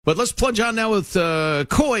But let's plunge on now with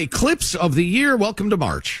COY Clips of the Year. Welcome to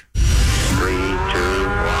March. 3, 2, 1,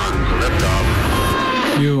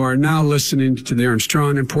 liftoff. You are now listening to the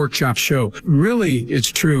Armstrong and Pork Chop Show. Really, it's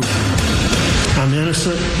true. I'm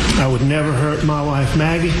innocent. I would never hurt my wife,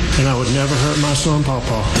 Maggie, and I would never hurt my son,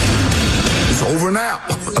 Pawpaw. It's over now.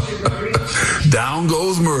 Down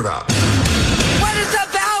goes Murdoch. When it's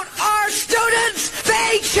about our students,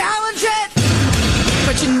 they challenge it.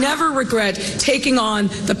 But you never regret taking on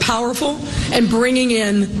the powerful and bringing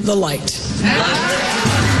in the light.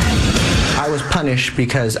 I was punished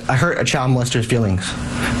because I hurt a child molester's feelings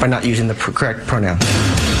by not using the correct pronoun.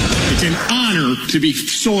 It's an honor to be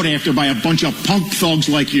sought after by a bunch of punk thugs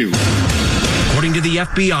like you. According to the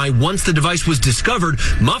FBI, once the device was discovered,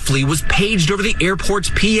 Muffley was paged over the airport's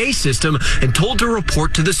PA system and told to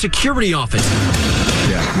report to the security office.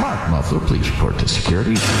 Yeah, Mark Muffler, please report to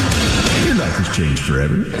security. Your life has changed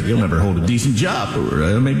forever. You'll never hold a decent job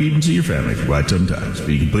or maybe even see your family for quite some time.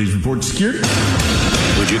 Speaking, please report to security.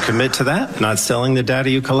 Would you commit to that? Not selling the data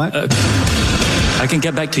you collect? I can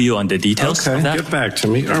get back to you on the details of that. Get back to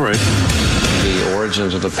me. All right. The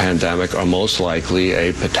origins of the pandemic are most likely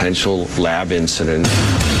a potential lab incident.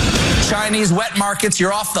 Chinese wet markets,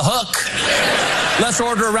 you're off the hook. Let's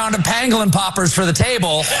order a round of pangolin poppers for the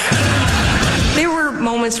table. There were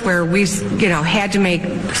moments where we, had to make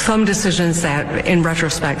some decisions that, in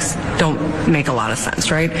retrospect, don't make a lot of sense,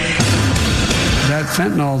 right? That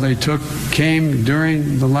fentanyl they took came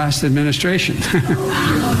during the last administration.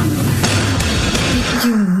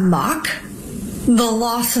 You mock the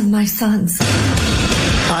loss of my sons.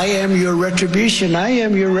 I am your retribution. I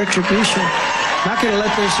am your retribution. Not going to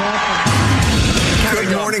let this happen.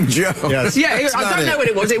 Good morning, Joe. Yes. Yeah, I don't know what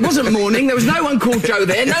it was. It wasn't morning. There was no one called Joe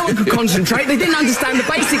there. No one could concentrate. They didn't understand the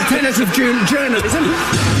basic tenets of journalism.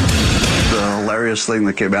 The hilarious thing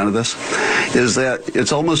that came out of this is that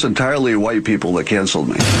it's almost entirely white people that canceled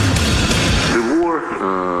me. The war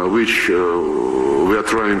which we are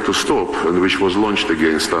trying to stop and which was launched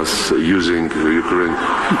against us using Ukraine.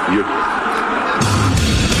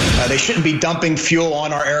 They shouldn't be dumping fuel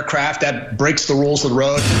on our aircraft. That breaks the rules of the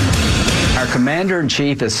road. Our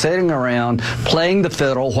commander-in-chief is sitting around playing the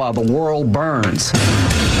fiddle while the world burns.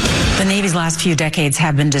 The Navy's last few decades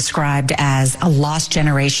have been described as a lost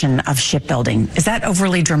generation of shipbuilding. Is that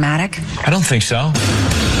overly dramatic? I don't think so.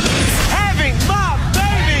 Having my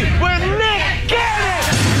baby with Nick Cannon.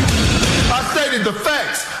 I stated the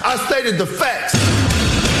facts. I stated the facts.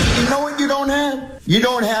 You know what you don't have? You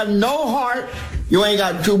don't have no heart. You ain't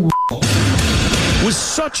got two Was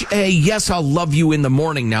such a yes, I'll love you in the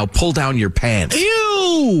morning now, pull down your pants.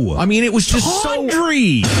 Ew! I mean, it was just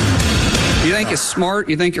tawdry. You think you're smart?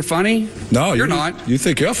 You think you're funny? No, you're not. You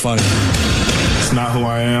think you're funny. It's not who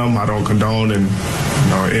I am. I don't condone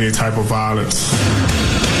any type of violence.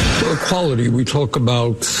 Equality, we talk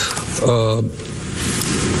about, I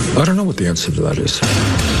don't know what the answer to that is.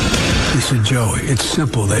 Listen, Joey, it's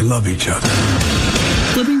simple. They love each other.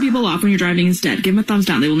 Flipping people off when you're driving instead. Give them a thumbs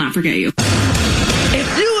down. They will not forget you.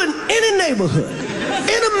 If you in any neighborhood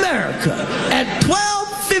in America at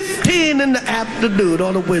 12:15 in the afternoon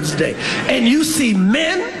on a Wednesday and you see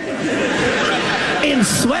men in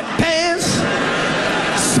sweatpants,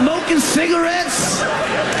 smoking cigarettes,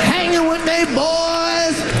 hanging with their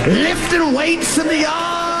boys, lifting weights in the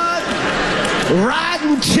yard,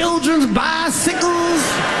 riding children's bicycles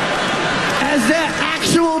as their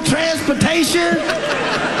actual transportation,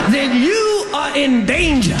 then you are in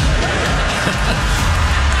danger.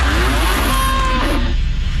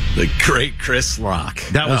 The great Chris Rock.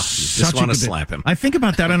 That was just want to slap him. I think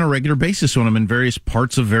about that on a regular basis when I'm in various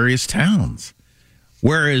parts of various towns.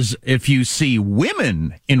 Whereas if you see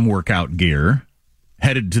women in workout gear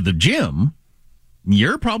headed to the gym,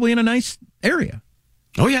 you're probably in a nice area.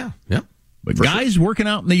 Oh, yeah. Yeah. But guys working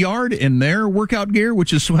out in the yard in their workout gear,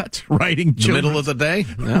 which is what? Riding the middle of the day?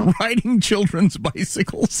 Yeah. Riding children's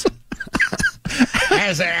bicycles.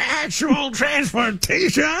 As their actual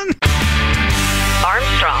transportation.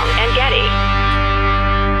 Armstrong and Getty.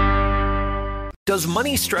 Does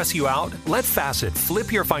money stress you out? Let Facet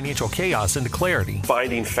flip your financial chaos into clarity.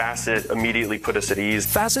 Finding Facet immediately put us at ease.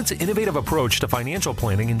 Facet's innovative approach to financial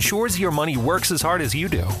planning ensures your money works as hard as you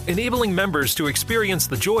do, enabling members to experience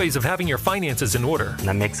the joys of having your finances in order.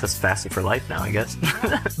 That makes us Facet for life now, I guess.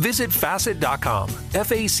 Visit Facet.com,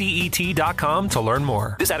 FACET.com to learn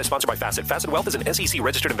more. This ad is sponsored by Facet. Facet Wealth is an SEC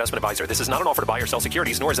registered investment advisor. This is not an offer to buy or sell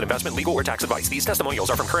securities, nor is it investment, legal, or tax advice. These testimonials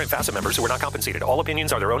are from current Facet members who are not compensated. All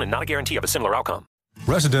opinions are their own and not a guarantee of a similar outcome.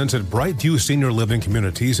 Residents at Brightview Senior Living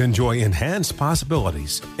Communities enjoy enhanced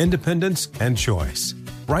possibilities, independence, and choice.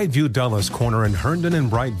 Brightview Dulles Corner in Herndon and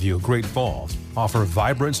Brightview, Great Falls offer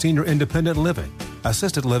vibrant senior independent living,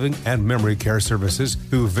 assisted living, and memory care services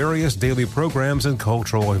through various daily programs and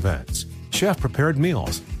cultural events. Chef-prepared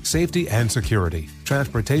meals, safety and security,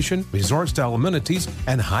 transportation, resort-style amenities,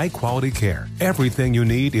 and high-quality care. Everything you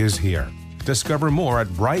need is here. Discover more at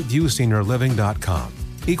brightviewseniorliving.com.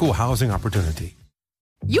 Equal housing opportunity.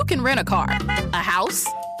 You can rent a car, a house,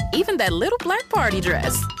 even that little black party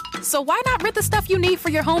dress. So why not rent the stuff you need for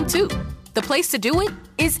your home, too? The place to do it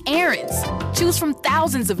is Aaron's. Choose from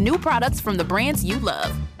thousands of new products from the brands you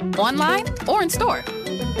love, online or in store.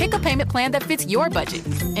 Pick a payment plan that fits your budget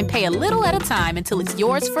and pay a little at a time until it's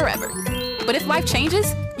yours forever. But if life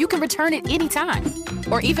changes, you can return it anytime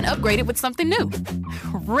or even upgrade it with something new.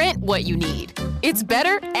 Rent what you need. It's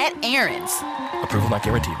better at Aaron's. Approval not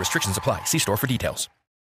guaranteed. Restrictions apply. See store for details.